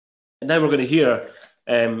Now we're going to hear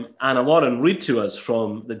Anna Lauren read to us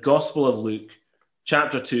from the Gospel of Luke,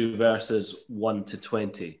 chapter 2, verses 1 to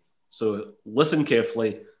 20. So listen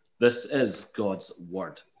carefully. This is God's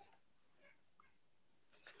word.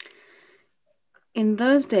 In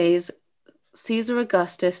those days, Caesar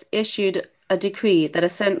Augustus issued a decree that a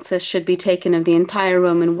census should be taken of the entire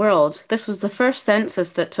Roman world. This was the first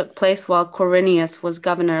census that took place while Quirinius was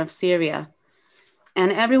governor of Syria.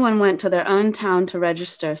 And everyone went to their own town to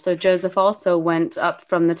register. So Joseph also went up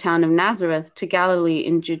from the town of Nazareth to Galilee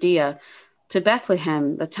in Judea, to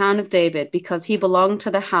Bethlehem, the town of David, because he belonged to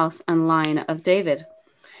the house and line of David.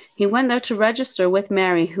 He went there to register with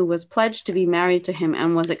Mary, who was pledged to be married to him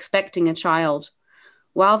and was expecting a child.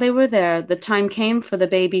 While they were there, the time came for the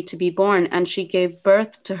baby to be born, and she gave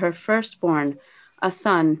birth to her firstborn, a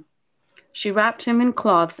son. She wrapped him in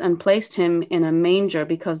cloths and placed him in a manger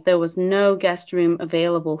because there was no guest room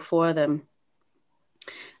available for them.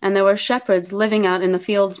 And there were shepherds living out in the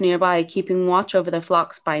fields nearby, keeping watch over their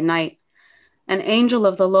flocks by night. An angel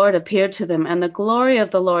of the Lord appeared to them, and the glory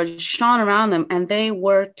of the Lord shone around them, and they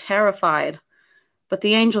were terrified. But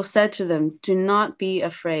the angel said to them, "Do not be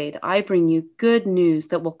afraid. I bring you good news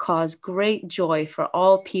that will cause great joy for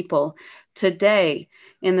all people. Today,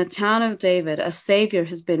 in the town of David, a Savior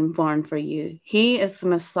has been born for you. He is the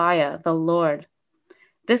Messiah, the Lord.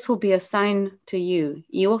 This will be a sign to you.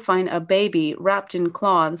 You will find a baby wrapped in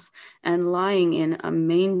cloths and lying in a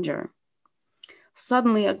manger."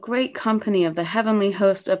 Suddenly, a great company of the heavenly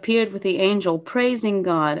host appeared with the angel, praising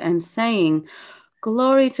God and saying,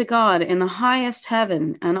 "Glory to God in the highest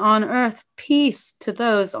heaven, and on earth peace to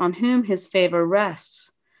those on whom his favor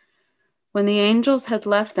rests." When the angels had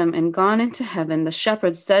left them and gone into heaven, the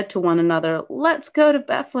shepherds said to one another, "Let's go to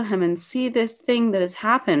Bethlehem and see this thing that has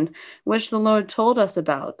happened, which the Lord told us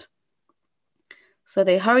about." So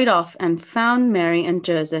they hurried off and found Mary and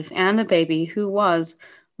Joseph and the baby, who was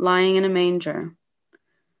lying in a manger.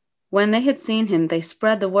 When they had seen him, they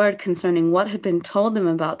spread the word concerning what had been told them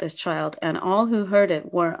about this child, and all who heard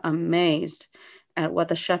it were amazed at what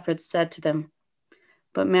the shepherds said to them.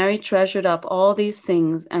 But Mary treasured up all these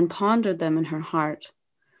things and pondered them in her heart.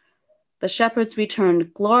 The shepherds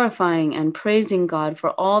returned, glorifying and praising God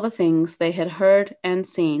for all the things they had heard and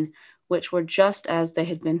seen, which were just as they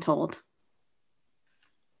had been told.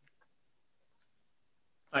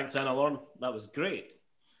 Thanks, Anna Lauren. That was great.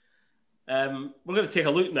 We're going to take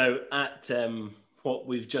a look now at what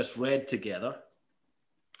we've just read together.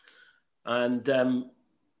 And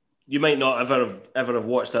you might not ever have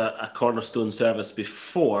watched a Cornerstone service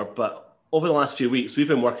before, but over the last few weeks, we've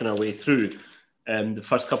been working our way through the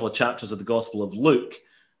first couple of chapters of the Gospel of Luke,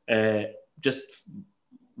 just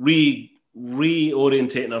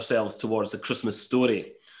reorientating ourselves towards the Christmas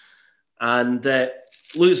story. And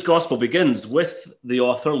Luke's Gospel begins with the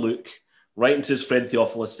author, Luke, writing to his friend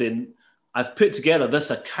Theophilus, saying, "I've put together this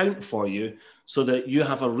account for you so that you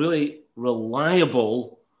have a really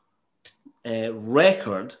reliable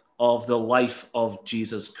record of the life of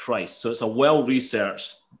Jesus Christ." So it's a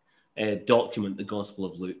well-researched document, the Gospel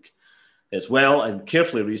of Luke. It's well and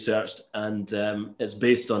carefully researched, and it's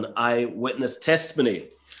based on eyewitness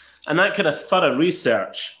testimony. And that kind of thorough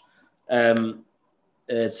research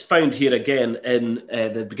is found here again in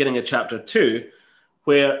the beginning of chapter 2,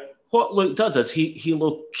 where what Luke does is he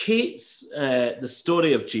locates the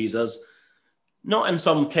story of Jesus, not in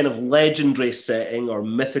some kind of legendary setting or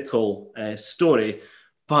mythical story,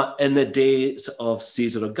 but in the days of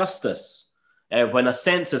Caesar Augustus, when a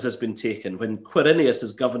census has been taken, when Quirinius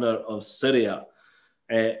is governor of Syria,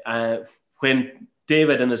 when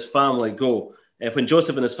David and his family go, when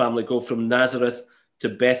Joseph and his family go from Nazareth to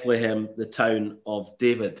Bethlehem, the town of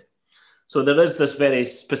David. So there is this very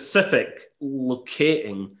specific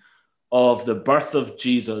locating of the birth of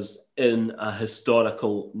Jesus in a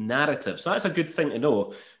historical narrative. So that's a good thing to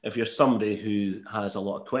know if you're somebody who has a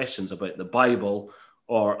lot of questions about the Bible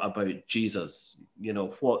or about Jesus. You know,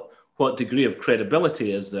 what degree of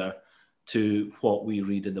credibility is there to what we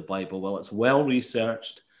read in the Bible? Well, it's well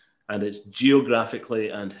researched and it's geographically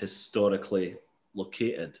and historically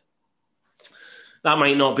located. That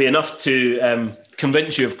might not be enough to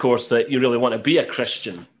convince you, of course, that you really want to be a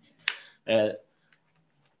Christian.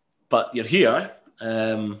 But you're here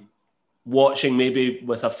watching maybe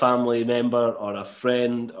with a family member or a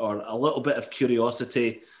friend or a little bit of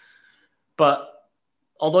curiosity. But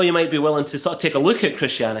although you might be willing to sort of take a look at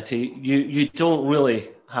Christianity, you don't really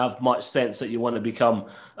have much sense that you want to become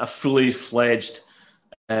a fully fledged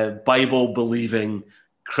Bible-believing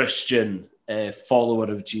Christian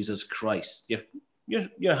follower of Jesus Christ.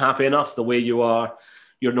 You're happy enough the way you are.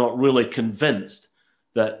 You're not really convinced.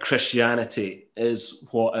 that Christianity is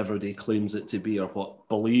what everybody claims it to be, or what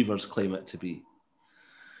believers claim it to be.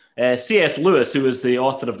 C.S. Lewis, who is the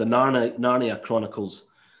author of the Narnia Chronicles,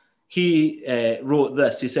 he wrote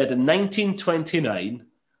this. He said, in 1929,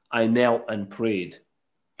 I knelt and prayed.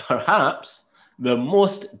 Perhaps the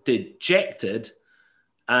most dejected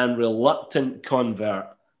and reluctant convert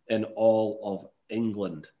in all of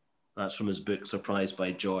England. That's from his book, Surprised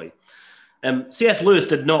by Joy. C.S. Lewis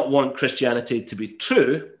did not want Christianity to be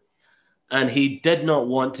true, and he did not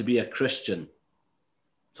want to be a Christian.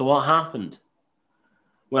 So what happened?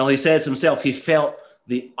 Well, he says himself, he felt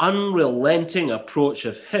the unrelenting approach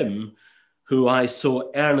of him who I so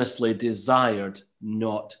earnestly desired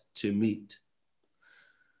not to meet.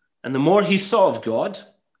 And the more he saw of God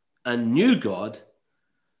and knew God,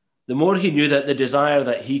 the more he knew that the desire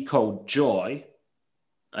that he called joy,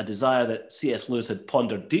 a desire that C.S. Lewis had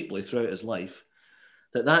pondered deeply throughout his life,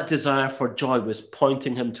 that desire for joy was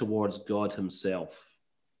pointing him towards God himself.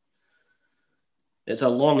 It's a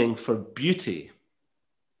longing for beauty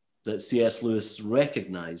that C.S. Lewis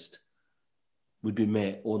recognized would be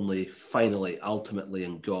met only finally, ultimately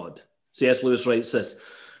in God. C.S. Lewis writes this,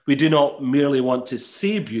 we do not merely want to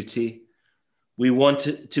see beauty, we want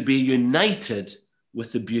to be united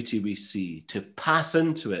with the beauty we see, to pass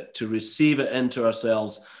into it, to receive it into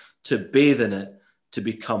ourselves, to bathe in it, to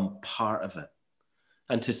become part of it.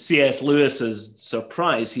 And to C.S. Lewis's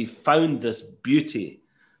surprise, he found this beauty,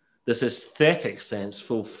 this aesthetic sense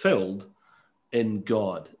fulfilled in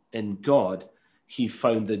God. In God, he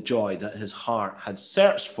found the joy that his heart had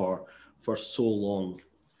searched for so long.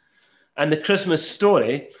 And the Christmas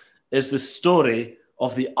story is the story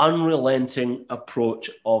of the unrelenting approach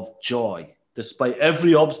of joy. Despite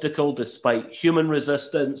every obstacle, despite human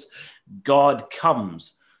resistance, God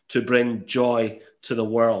comes to bring joy to the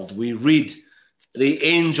world. We read the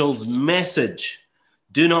angel's message.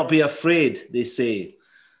 Do not be afraid, they say.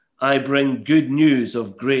 I bring good news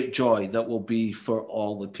of great joy that will be for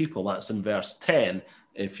all the people. That's in verse 10,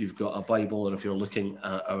 if you've got a Bible or if you're looking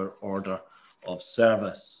at our order of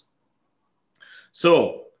service.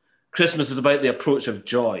 So, Christmas is about the approach of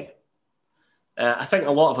joy. I think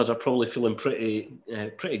a lot of us are probably feeling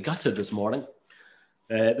pretty gutted this morning.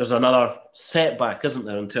 There's another setback, isn't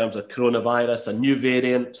there, in terms of coronavirus, a new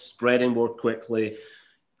variant spreading more quickly.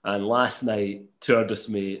 And last night, to our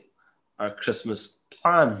dismay, our Christmas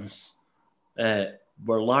plans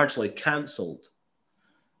were largely cancelled.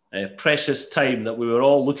 Precious time that we were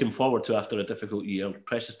all looking forward to after a difficult year,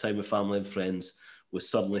 precious time with family and friends, was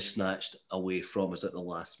suddenly snatched away from us at the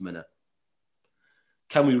last minute.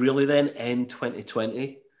 Can we really then end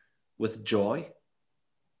 2020 with joy?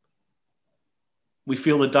 We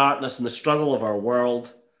feel the darkness and the struggle of our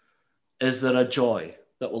world. Is there a joy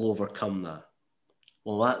that will overcome that?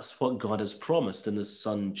 Well, that's what God has promised in his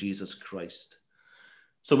Son, Jesus Christ.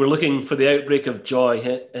 So we're looking for the outbreak of joy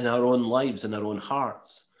in our own lives, in our own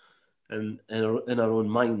hearts, and in our own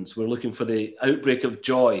minds. We're looking for the outbreak of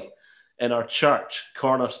joy in our church,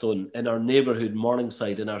 Cornerstone, in our neighbourhood,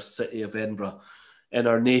 Morningside, in our city of Edinburgh, in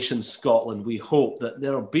our nation, Scotland. We hope that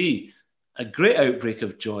there will be a great outbreak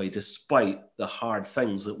of joy despite the hard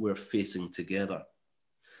things that we're facing together.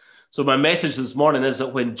 So my message this morning is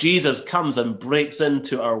that when Jesus comes and breaks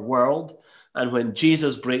into our world, and when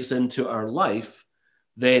Jesus breaks into our life,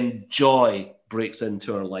 then joy breaks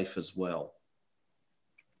into our life as well.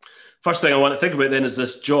 First thing I want to think about then is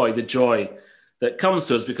this joy, the joy that comes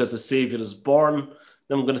to us because the Saviour is born.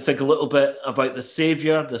 Then we're going to think a little bit about the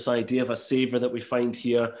Saviour, this idea of a Saviour that we find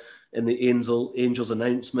here in the angel's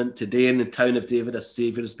announcement. Today in the town of David, a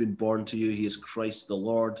Saviour has been born to you. He is Christ the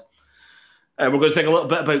Lord. And we're going to think a little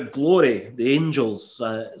bit about glory. The angels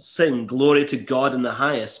sing, glory to God in the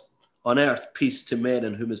highest, on earth, peace to men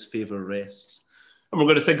in whom his favour rests. And we're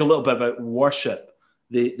going to think a little bit about worship.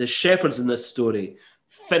 The shepherds in this story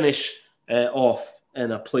finish off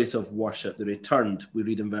in a place of worship. They returned, we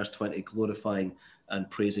read in verse 20, glorifying and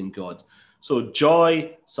praising God. So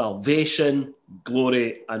joy, salvation,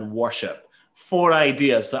 glory, and worship. 4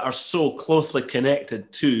 ideas that are so closely connected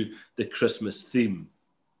to the Christmas theme.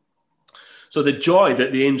 So the joy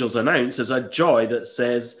that the angels announce is a joy that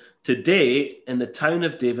says, today in the town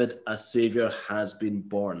of David, a Saviour has been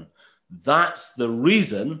born. That's the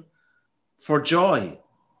reason for joy.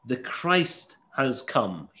 The Christ has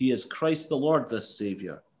come. He is Christ the Lord, this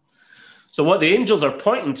Saviour. So what the angels are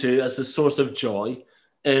pointing to as the source of joy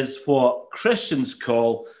is what Christians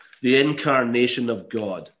call the incarnation of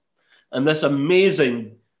God. And this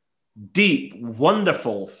amazing, deep,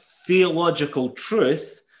 wonderful theological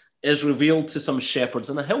truth is revealed to some shepherds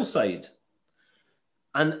on a hillside.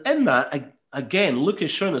 And in that, again, Luke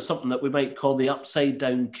is showing us something that we might call the upside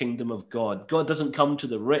down kingdom of God. God doesn't come to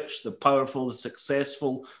the rich, the powerful, the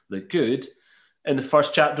successful, the good. In the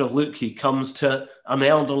first chapter of Luke, he comes to an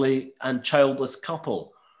elderly and childless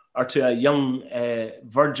couple, or to a young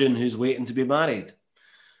virgin who's waiting to be married.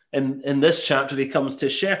 In this chapter, he comes to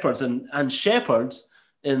shepherds, and shepherds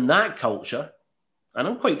in that culture, and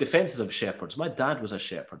I'm quite defensive of shepherds. My dad was a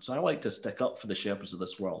shepherd, so I like to stick up for the shepherds of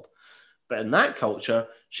this world. But in that culture,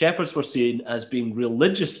 shepherds were seen as being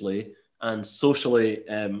religiously and socially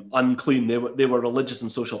unclean. They were religious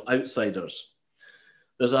and social outsiders.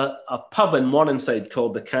 There's a pub in Morningside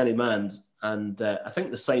called the Canny Man's, and I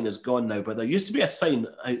think the sign is gone now, but there used to be a sign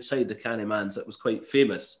outside the Canny Man's that was quite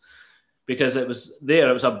famous because it was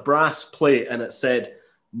a brass plate, and it said,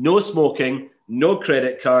 "No smoking, no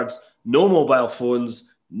credit cards, no mobile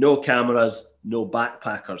phones, no cameras, no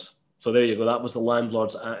backpackers." So there you go. That was the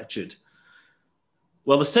landlord's attitude.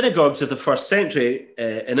 Well, the synagogues of the first century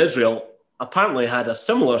in Israel apparently had a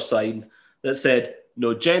similar sign that said,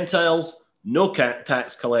 "No Gentiles, no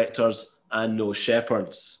tax collectors, and no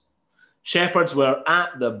shepherds." Shepherds were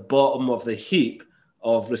at the bottom of the heap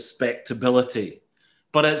of respectability.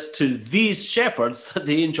 But it's to these shepherds that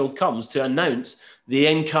the angel comes to announce the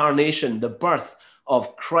incarnation, the birth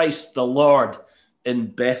of Christ the Lord in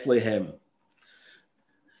Bethlehem.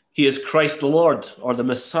 He is Christ the Lord, or the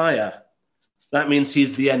Messiah. That means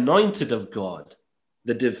he's the anointed of God,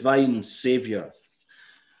 the divine Savior.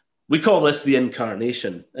 We call this the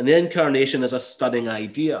incarnation, and the incarnation is a stunning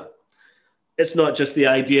idea. It's not just the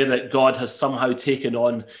idea that God has somehow taken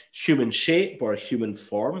on human shape or human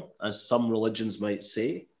form, as some religions might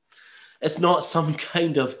say. It's not some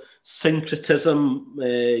kind of syncretism,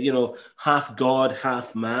 half God,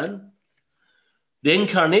 half man. The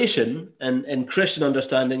incarnation in Christian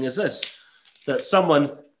understanding is this, that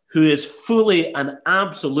someone who is fully and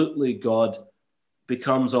absolutely God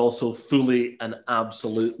becomes also fully and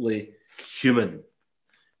absolutely human.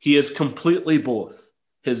 He is completely both.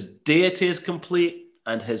 His deity is complete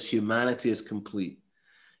and his humanity is complete.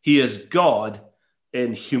 He is God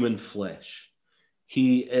in human flesh.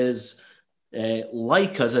 He is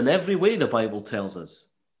like us in every way, the Bible tells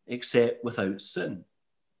us, except without sin.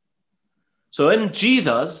 So in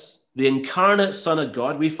Jesus, the incarnate Son of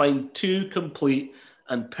God, we find two complete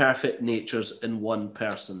and perfect natures in one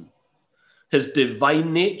person. His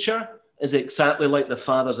divine nature is exactly like the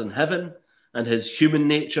Father's in heaven, and his human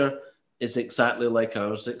nature is exactly like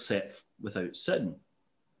ours, except without sin.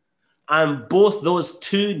 And both those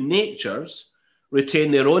two natures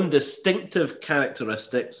retain their own distinctive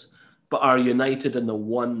characteristics, but are united in the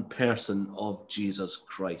one person of Jesus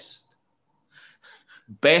Christ.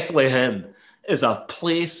 Bethlehem is a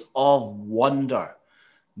place of wonder.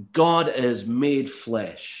 God is made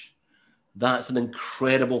flesh. That's an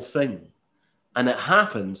incredible thing. And it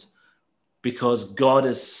happens because God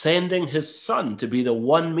is sending his Son to be the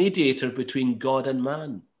one mediator between God and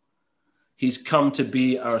man. He's come to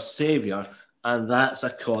be our Savior, and that's a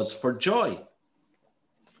cause for joy.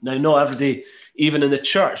 Now, not everybody, even in the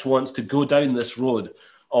church, wants to go down this road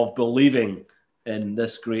of believing in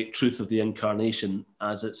this great truth of the incarnation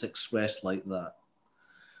as it's expressed like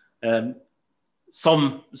that.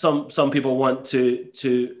 Some people want to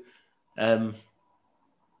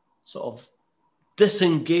sort of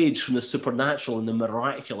disengage from the supernatural and the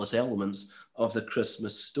miraculous elements of the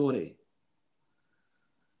Christmas story.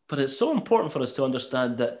 But it's so important for us to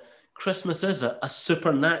understand that Christmas is a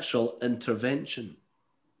supernatural intervention.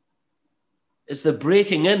 It's the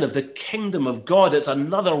breaking in of the kingdom of God. It's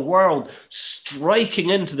another world striking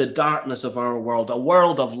into the darkness of our world, a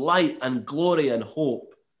world of light and glory and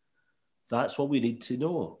hope. That's what we need to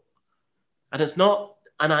know. And it's not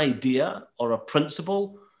an idea or a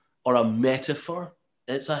principle or a metaphor.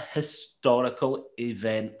 It's a historical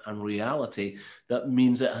event and reality that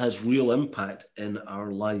means it has real impact in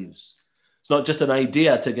our lives. It's not just an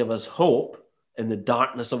idea to give us hope in the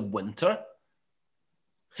darkness of winter.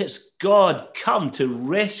 It's God come to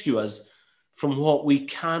rescue us from what we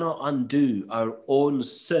cannot undo, our own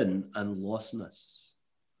sin and lostness.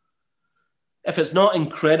 If it's not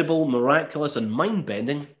incredible, miraculous, and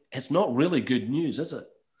mind-bending, it's not really good news, is it?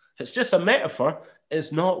 If it's just a metaphor,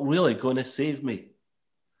 it's not really going to save me.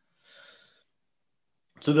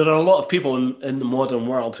 So there are a lot of people in the modern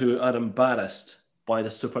world who are embarrassed by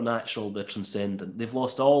the supernatural, the transcendent. They've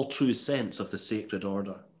lost all true sense of the sacred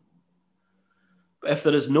order. But if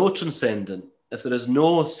there is no transcendent, if there is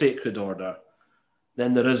no sacred order,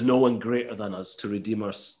 then there is no one greater than us to redeem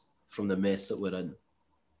us from the mess that we're in.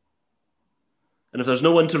 And if there's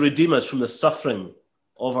no one to redeem us from the suffering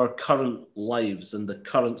of our current lives and the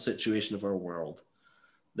current situation of our world,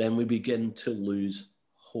 then we begin to lose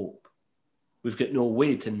hope. We've got no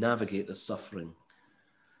way to navigate the suffering.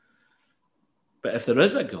 But if there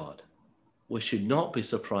is a God, we should not be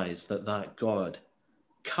surprised that that God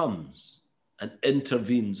comes and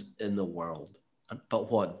intervenes in the world.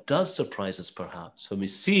 But what does surprise us, perhaps, when we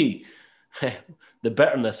see the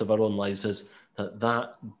bitterness of our own lives, is that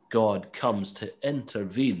that God comes to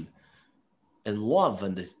intervene in love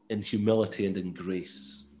and in humility and in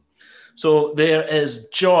grace. So there is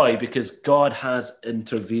joy because God has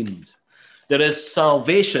intervened. There is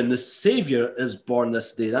salvation. The Savior is born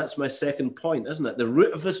this day. That's my second point, isn't it? The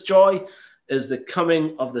root of this joy is the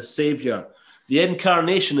coming of the Savior. The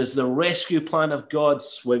incarnation is the rescue plan of God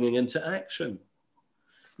swinging into action.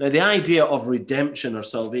 Now, the idea of redemption or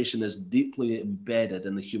salvation is deeply embedded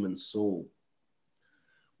in the human soul.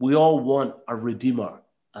 We all want a Redeemer,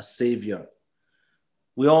 a Savior.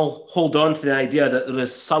 We all hold on to the idea that there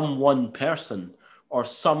is some one person or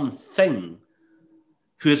something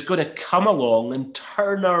who is going to come along and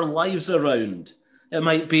turn our lives around. It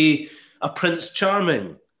might be a Prince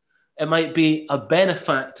Charming. It might be a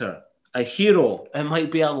benefactor, a hero. It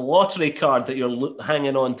might be a lottery card that you're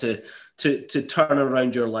hanging on to turn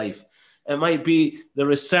around your life. It might be the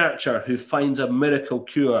researcher who finds a miracle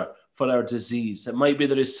cure for our disease. It might be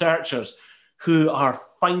the researchers who are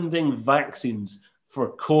finding vaccines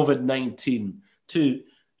for COVID-19.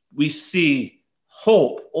 We see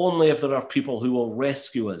hope only if there are people who will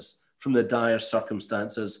rescue us from the dire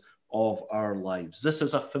circumstances of our lives. This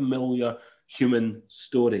is a familiar human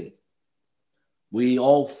story. We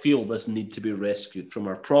all feel this need to be rescued from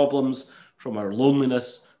our problems, from our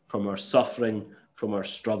loneliness, from our suffering, from our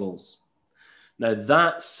struggles. Now,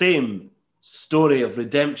 that same story of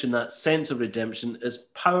redemption, that sense of redemption, is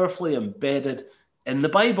powerfully embedded in the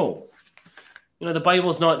Bible. You know, the Bible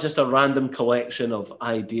is not just a random collection of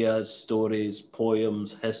ideas, stories,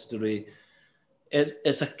 poems, history.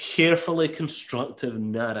 It's a carefully constructive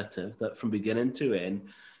narrative that from beginning to end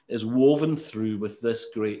is woven through with this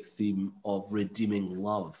great theme of redeeming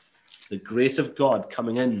love. The grace of God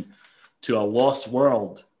coming in to a lost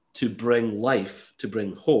world to bring life, to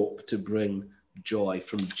bring hope, to bring joy.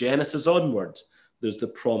 From Genesis onwards, there's the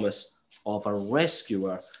promise of a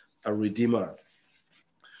rescuer, a redeemer.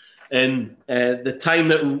 In the time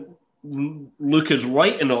that Luke is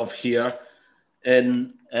writing of here,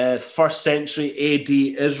 in first century AD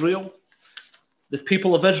Israel, the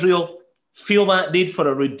people of Israel feel that need for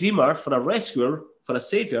a redeemer, for a rescuer, for a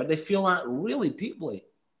savior. They feel that really deeply.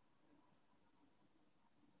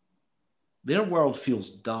 Their world feels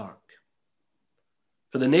dark.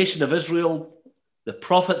 For the nation of Israel, the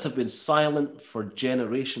prophets have been silent for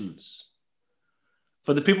generations.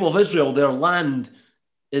 For the people of Israel, their land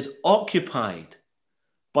is occupied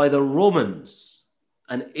by the Romans,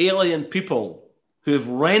 an alien people who have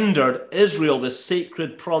rendered Israel, the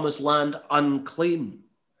sacred promised land, unclean.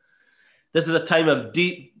 This is a time of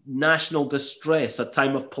deep national distress, a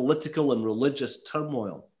time of political and religious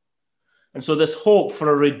turmoil. And so this hope for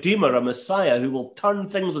a redeemer, a Messiah who will turn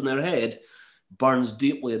things on their head, burns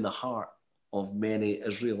deeply in the heart of many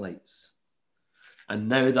Israelites. And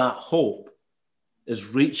now that hope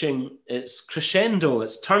is reaching its crescendo,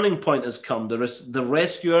 its turning point has come. The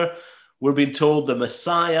rescuer, we're being told, the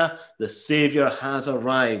Messiah, the Savior has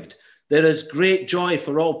arrived. There is great joy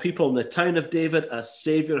for all people. In the town of David, a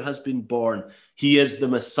Savior has been born. He is the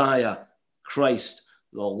Messiah, Christ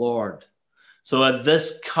the Lord. So at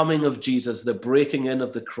this coming of Jesus, the breaking in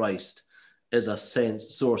of the Christ is a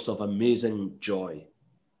source of amazing joy.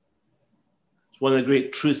 It's one of the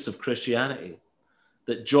great truths of Christianity,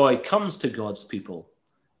 that joy comes to God's people,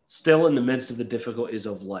 still in the midst of the difficulties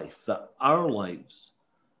of life, that our lives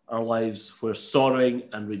where sorrowing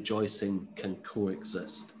and rejoicing can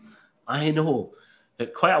coexist. I know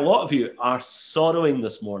that quite a lot of you are sorrowing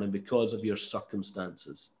this morning because of your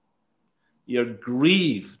circumstances. You're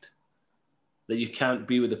grieved that you can't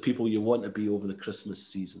be with the people you want to be over the Christmas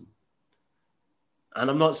season. And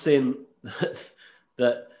I'm not saying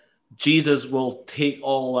that Jesus will take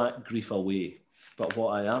all that grief away. But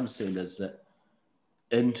what I am saying is that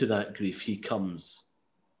into that grief, he comes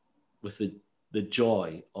with the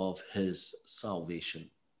joy of his salvation.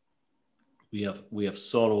 We have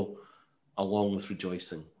sorrow along with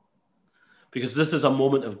rejoicing. Because this is a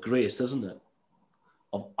moment of grace, isn't it?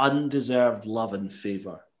 Of undeserved love and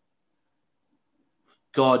favor.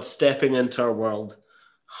 God stepping into our world,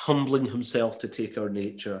 humbling himself to take our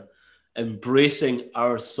nature, embracing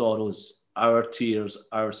our sorrows, our tears,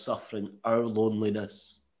 our suffering, our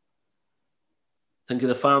loneliness. Think of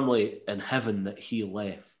the family in heaven that he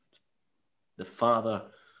left, the Father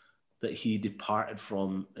that he departed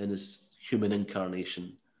from in his human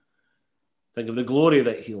incarnation, Think of the glory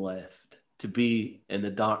that he left to be in the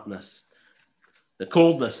darkness, the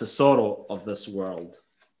coldness, the sorrow of this world,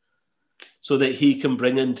 so that he can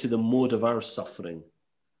bring into the mode of our suffering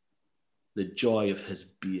the joy of his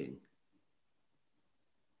being,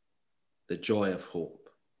 the joy of hope.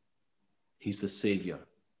 He's the Savior.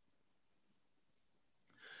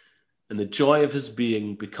 And the joy of his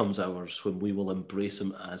being becomes ours when we will embrace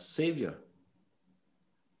him as Savior.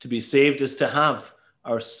 To be saved is to have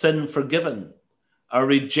our sin forgiven, our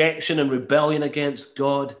rejection and rebellion against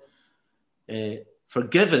God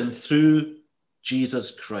forgiven through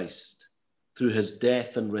Jesus Christ, through his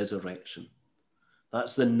death and resurrection.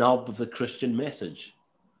 That's the nub of the Christian message.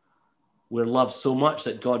 We're loved so much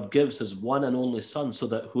that God gives his one and only Son so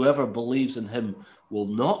that whoever believes in him will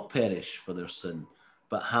not perish for their sin,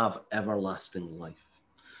 but have everlasting life.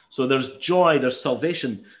 So there's joy, there's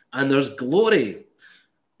salvation, and there's glory.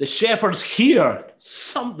 The shepherds hear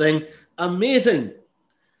something amazing.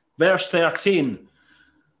 Verse 13,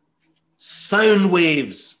 sound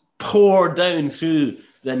waves pour down through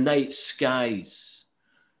the night skies.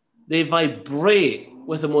 They vibrate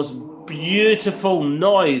with the most beautiful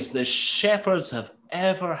noise the shepherds have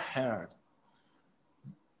ever heard.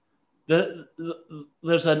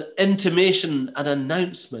 There's an intimation, an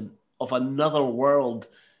announcement of another world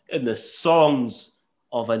in the songs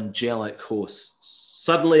of angelic hosts.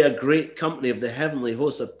 Suddenly a great company of the heavenly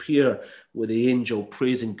hosts appear with the angel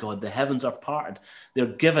praising God. The heavens are parted. They're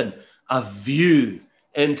given a view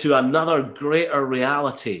into another greater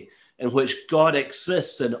reality in which God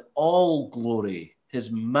exists in all glory,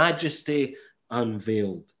 his majesty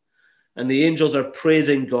unveiled. And the angels are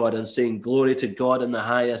praising God and saying, glory to God in the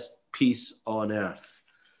highest, peace on earth,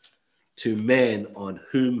 to men on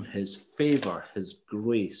whom his favor, his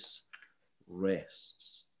grace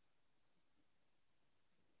rests.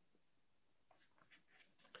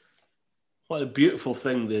 What a beautiful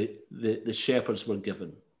thing the shepherds were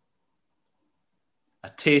given. A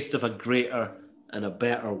taste of a greater and a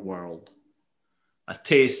better world. A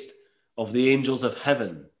taste of the angels of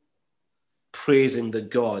heaven praising the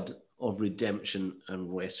God of redemption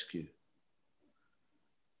and rescue.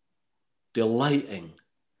 Delighting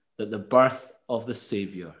that the birth of the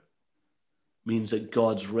Savior means that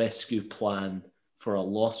God's rescue plan for a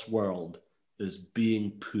lost world is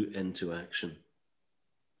being put into action.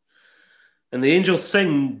 And the angels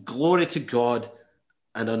sing, glory to God,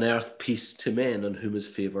 and on earth peace to men on whom his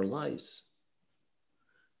favor lies.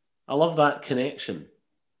 I love that connection.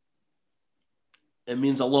 It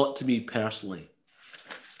means a lot to me personally.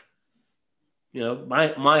 You know,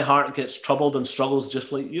 my heart gets troubled and struggles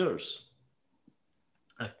just like yours.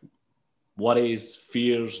 Worries,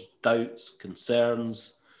 fears, doubts,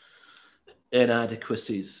 concerns,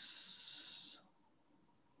 inadequacies.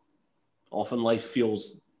 Often life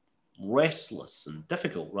feels restless and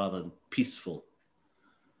difficult rather than peaceful.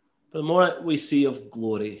 But the more we see of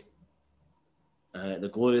glory, the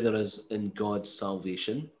glory there is in God's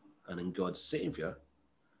salvation and in God's Savior,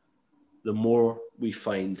 the more we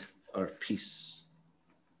find our peace.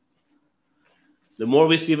 The more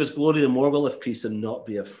we see of his glory, the more we'll have peace and not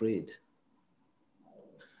be afraid.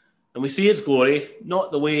 And we see its glory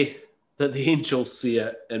not the way that the angels see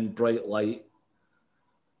it in bright light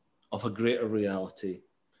of a greater reality.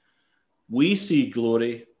 We see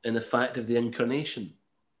glory in the fact of the incarnation.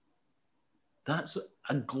 That's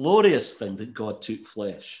a glorious thing that God took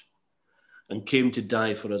flesh and came to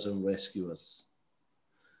die for us and rescue us.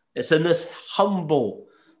 It's in this humble,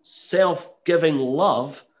 self-giving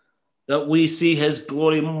love that we see his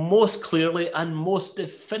glory most clearly and most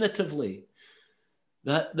definitively.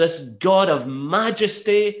 That this God of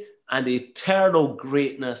majesty and eternal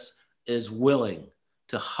greatness is willing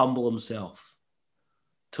to humble himself,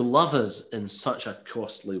 to love us in such a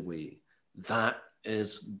costly way. That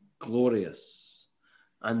is glorious.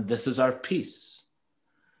 And this is our peace.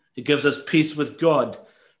 He gives us peace with God,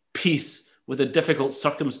 peace with the difficult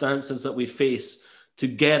circumstances that we face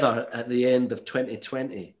together at the end of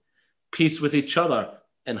 2020, peace with each other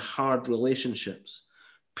in hard relationships,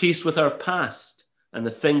 peace with our past and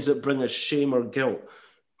the things that bring us shame or guilt,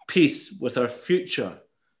 peace with our future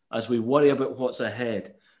as we worry about what's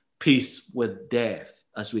ahead, peace with death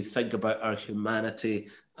as we think about our humanity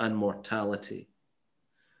and mortality.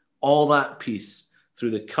 All that peace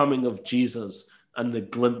through the coming of Jesus and the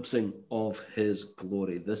glimpsing of his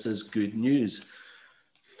glory. This is good news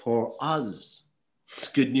for us. It's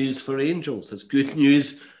good news for angels. It's good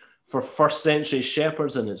news for first century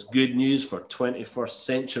shepherds, and it's good news for 21st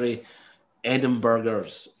century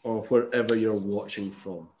Edinburghers or wherever you're watching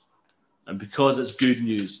from. And because it's good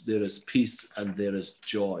news, there is peace and there is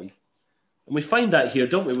joy. And we find that here,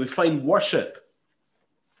 don't we? We find worship.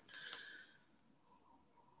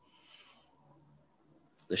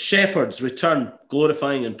 The shepherds return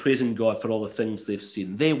glorifying and praising God for all the things they've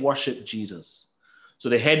seen. They worship Jesus. So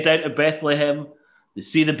they head down to Bethlehem. They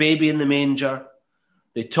see the baby in the manger.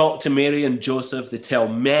 They talk to Mary and Joseph. They tell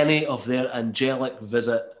many of their angelic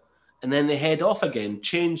visit. And then they head off again,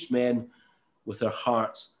 changed men with their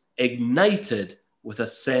hearts ignited with a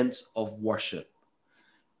sense of worship.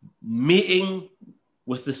 Meeting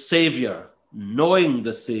with the Savior, knowing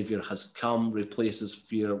the Savior has come, replaces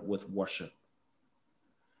fear with worship.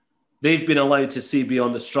 They've been allowed to see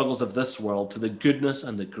beyond the struggles of this world to the goodness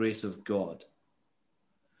and the grace of God.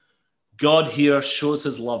 God here shows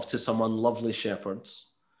his love to some unlovely shepherds.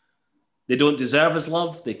 They don't deserve his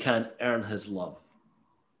love. They can't earn his love.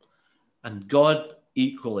 And God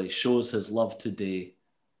equally shows his love today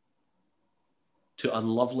to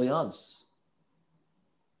unlovely us.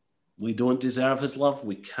 We don't deserve his love.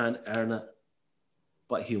 We can't earn it.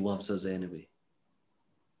 But he loves us anyway.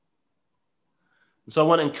 And so I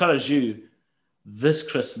want to encourage you this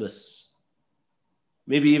Christmas,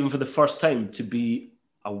 maybe even for the first time, to be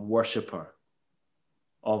a worshipper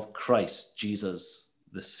of Christ Jesus,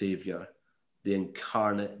 the Savior, the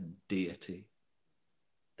incarnate deity.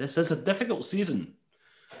 This is a difficult season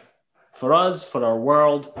for us, for our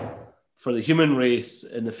world, for the human race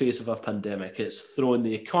in the face of a pandemic. It's thrown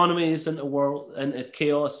the economies into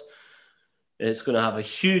chaos. It's going to have a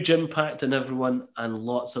huge impact on everyone, and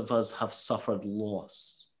lots of us have suffered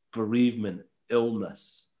loss, bereavement,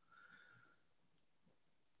 illness.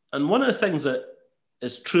 And one of the things that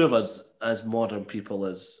is true of us as modern people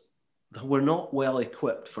is that we're not well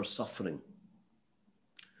equipped for suffering.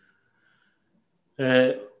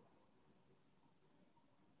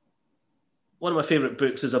 One of my favourite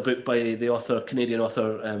books is a book by the author, Canadian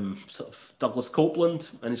author, Douglas Copeland,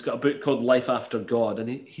 and he's got a book called Life After God, and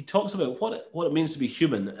he talks about what it means to be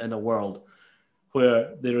human in a world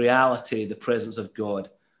where the reality, the presence of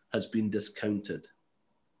God has been discounted.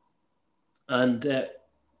 And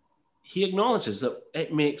he acknowledges that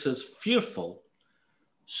it makes us fearful,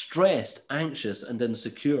 stressed, anxious, and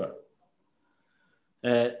insecure.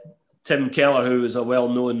 Tim Keller, who is a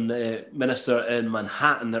well-known minister in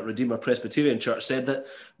Manhattan at Redeemer Presbyterian Church, said that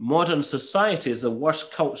modern society is the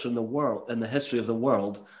worst culture in the world, in the history of the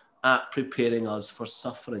world, at preparing us for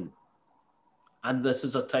suffering. And this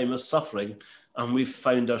is a time of suffering, and we've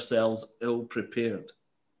found ourselves ill-prepared.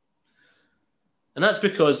 And that's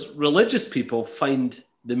because religious people find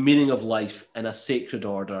the meaning of life in a sacred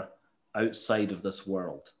order outside of this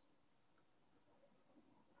world.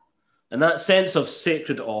 And that sense of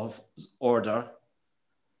sacred order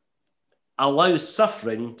allows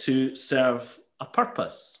suffering to serve a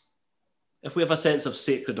purpose. If we have a sense of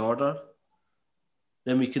sacred order,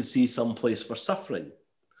 then we can see some place for suffering.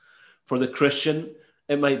 For the Christian,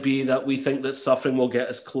 it might be that we think that suffering will get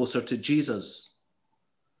us closer to Jesus,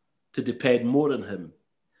 to depend more on him.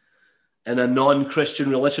 In a non-Christian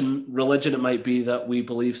religion, it might be that we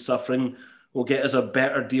believe suffering will get us a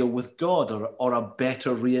better deal with God or a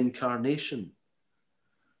better reincarnation.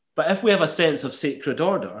 But if we have a sense of sacred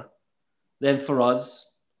order, then for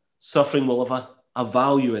us, suffering will have a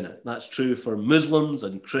value in it. That's true for Muslims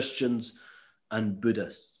and Christians and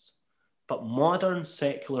Buddhists. But modern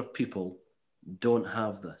secular people don't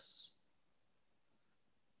have this.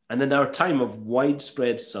 And in our time of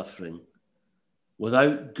widespread suffering,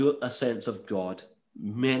 without a sense of God,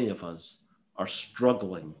 many of us are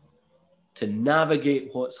struggling to navigate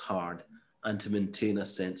what's hard and to maintain a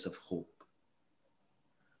sense of hope.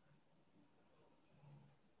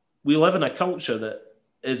 We live in a culture that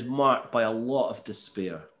is marked by a lot of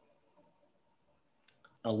despair,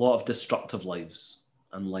 a lot of destructive lives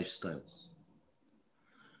and lifestyles.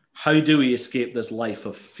 How do we escape this life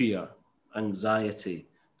of fear, anxiety,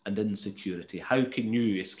 and insecurity? How can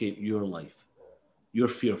you escape your life, your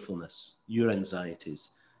fearfulness, your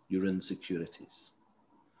anxieties, your insecurities?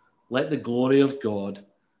 Let the glory of God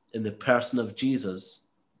in the person of Jesus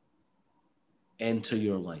enter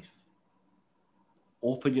your life.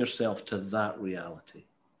 Open yourself to that reality.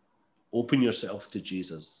 Open yourself to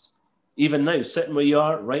Jesus. Even now, sitting where you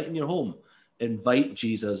are, right in your home, invite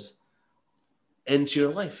Jesus into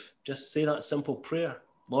your life. Just say that simple prayer.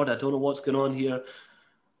 Lord, I don't know what's going on here.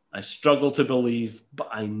 I struggle to believe, but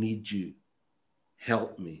I need you.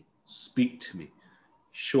 Help me. Speak to me.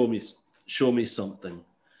 Show me something.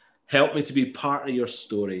 Help me to be part of your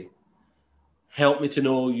story. Help me to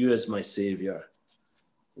know you as my Savior.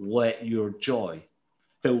 Let your joy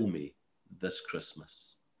fill me this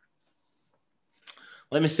Christmas.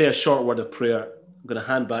 Let me say a short word of prayer. I'm going to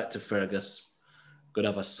hand back to Fergus going to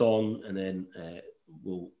have a song, and then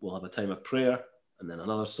we'll have a time of prayer, and then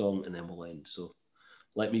another song, and then we'll end. So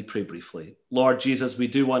let me pray briefly. Lord Jesus, we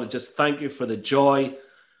do want to just thank you for the joy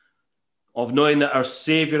of knowing that our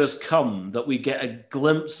Savior has come, that we get a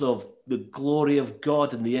glimpse of the glory of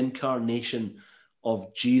God in the incarnation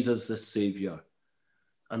of Jesus the Savior,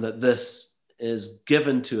 and that this is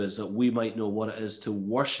given to us that we might know what it is to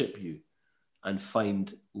worship you and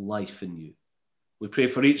find life in you. We pray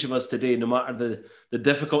for each of us today, no matter the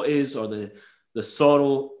difficulties or the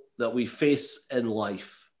sorrow that we face in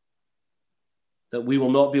life, that we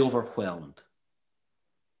will not be overwhelmed,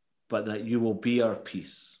 but that you will be our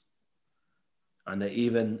peace, and that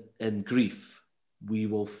even in grief, we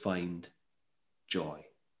will find joy.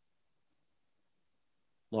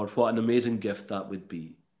 Lord, what an amazing gift that would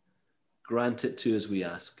be. Grant it to us, we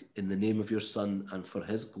ask, in the name of your Son and for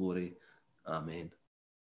his glory. Amen.